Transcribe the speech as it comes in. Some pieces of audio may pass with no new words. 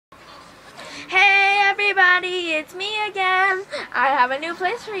everybody, it's me again. I have a new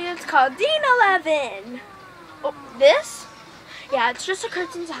place for you. It's called Dean's11. Oh, this? Yeah, it's just a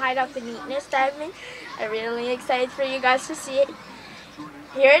curtain to hide out the neatness that I've made. I'm really excited for you guys to see it.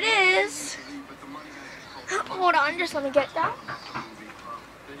 Here it is. Hold on, just let me get that.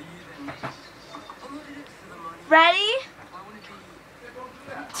 Ready?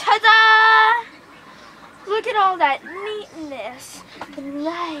 Ta-da! Look at all that neatness. The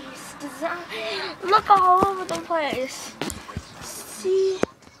nice design. Look all over the place. See?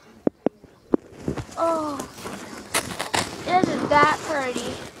 Oh, isn't that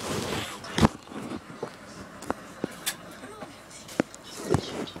pretty?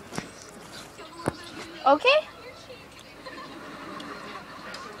 Okay?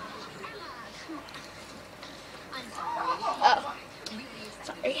 Oh,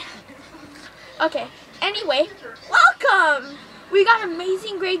 sorry. Okay, anyway, welcome! We got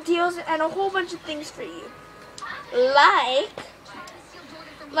amazing great deals and a whole bunch of things for you. Like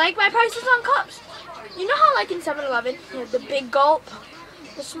my prices on cups. You know how like in 7-Eleven, you have the big gulp,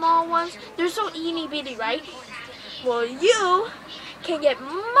 the small ones? They're so eeny bitty, right? Well, you can get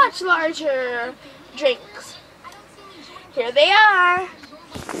much larger drinks. Here they are.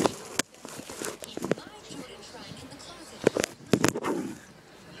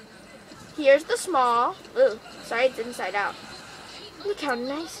 Here's the small. Ooh, sorry, it's inside out. Look how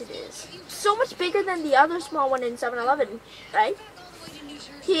nice it is. So much bigger than the other small one in 7-Eleven, right?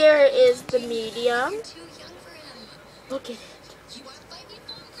 Here is the medium. Look at it.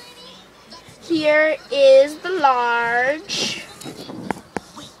 Here is the large.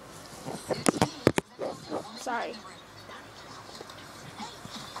 Sorry.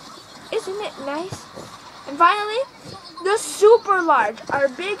 Isn't it nice? And finally, the super large, our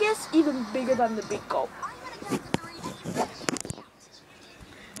biggest, even bigger than the big gulp.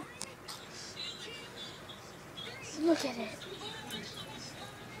 Look at it.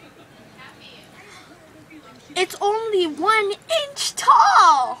 It's only 1 inch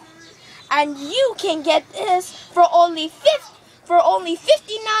tall, and you can get this for only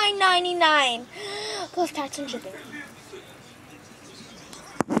 $59.99 plus tax and shipping.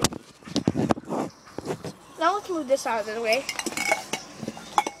 Now let's move this out of the way.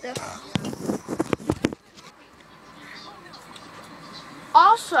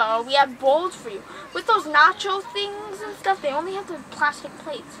 Also, we have bowls for you. With those nacho things and stuff, they only have the plastic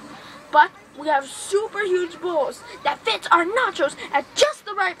plates. But we have super huge bowls that fits our nachos at just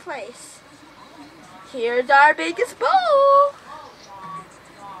the right place. Here's our biggest bowl.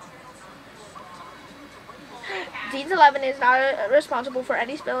 Dean's11 is not responsible for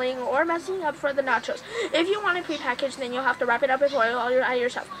any spilling or messing up for the nachos. If you want it prepackaged, then you'll have to wrap it up and foil all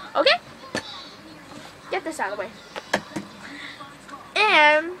yourself. Okay? Get this out of the way.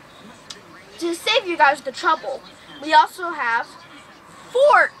 And to save you guys the trouble, we also have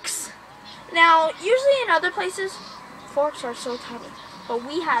forks. Now, usually in other places, forks are so tiny, but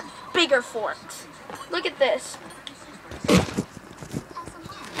we have bigger forks. Look at this.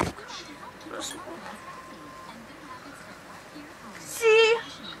 See?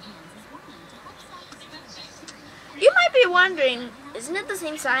 You might be wondering, isn't it the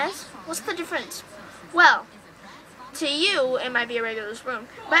same size? What's the difference? Well, to you, it might be a regular spoon,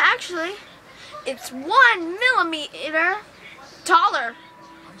 but actually, it's 1 millimeter taller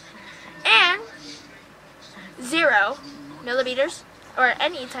and 0 millimeters, or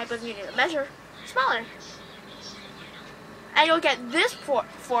any type of unit of measure, smaller. And you'll get this fork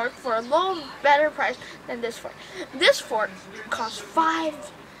for a little better price than this fork. This fork costs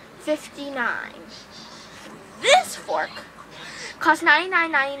 $5.59. This fork costs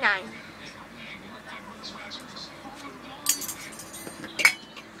 $99.99.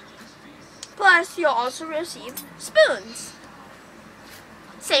 Plus, you'll also receive spoons.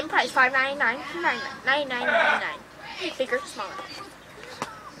 Same price, $5.99, $99.99. Bigger, smaller.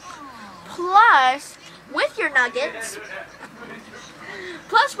 Plus, with your nuggets,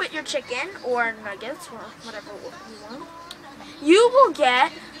 plus with your chicken or nuggets or whatever you want, you will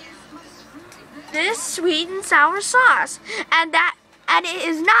get this sweet and sour sauce, and it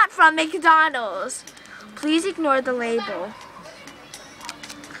is not from McDonald's. Please ignore the label.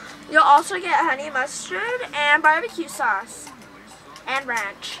 You'll also get honey mustard and barbecue sauce and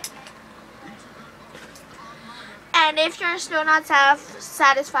ranch. And if you're still not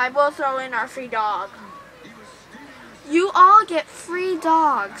satisfied, we'll throw in our free dog. You all get free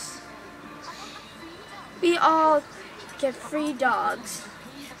dogs. We all get free dogs.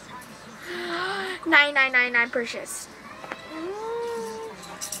 $9.99 purchase.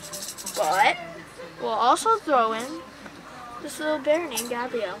 But we'll also throw in this little bear named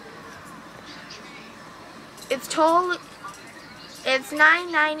Gabrielle. It's totally. It's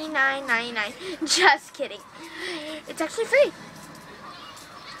 $9.99.99. Just kidding. It's actually free.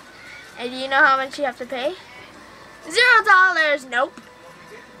 And do you know how much you have to pay? $0. Nope.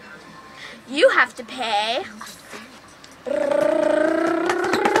 You have to pay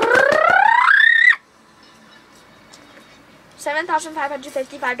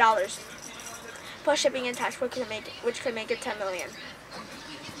 $7,555 plus shipping and tax, which could make it $10 million.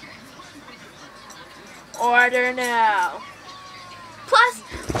 Order now. Plus,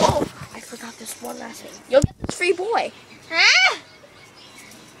 oh, I forgot this one last thing. You'll get this free boy. Huh?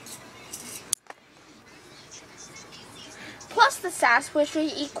 Plus the sass, which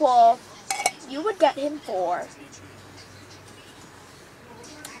would equal, you would get him for,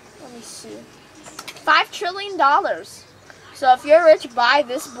 let me see, $5 trillion. So if you're rich, buy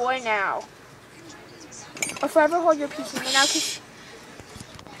this boy now. Or forever hold your peace in now.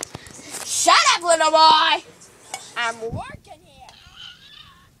 Shut up, little boy! I'm working here.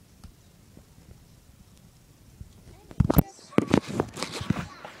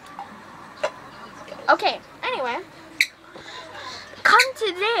 Okay, anyway. Come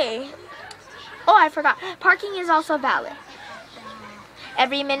today. Oh, I forgot. Parking is also valid.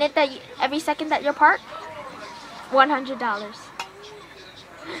 Every second that you're parked, $100.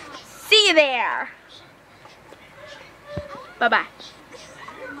 See you there. Bye-bye.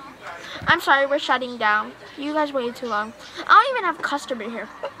 I'm sorry, we're shutting down. You guys waited too long. I don't even have a customer here.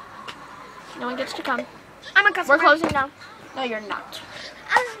 No one gets to come. I'm a customer. We're closing down. No, you're not.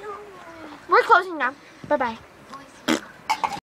 We're closing now. Bye-bye.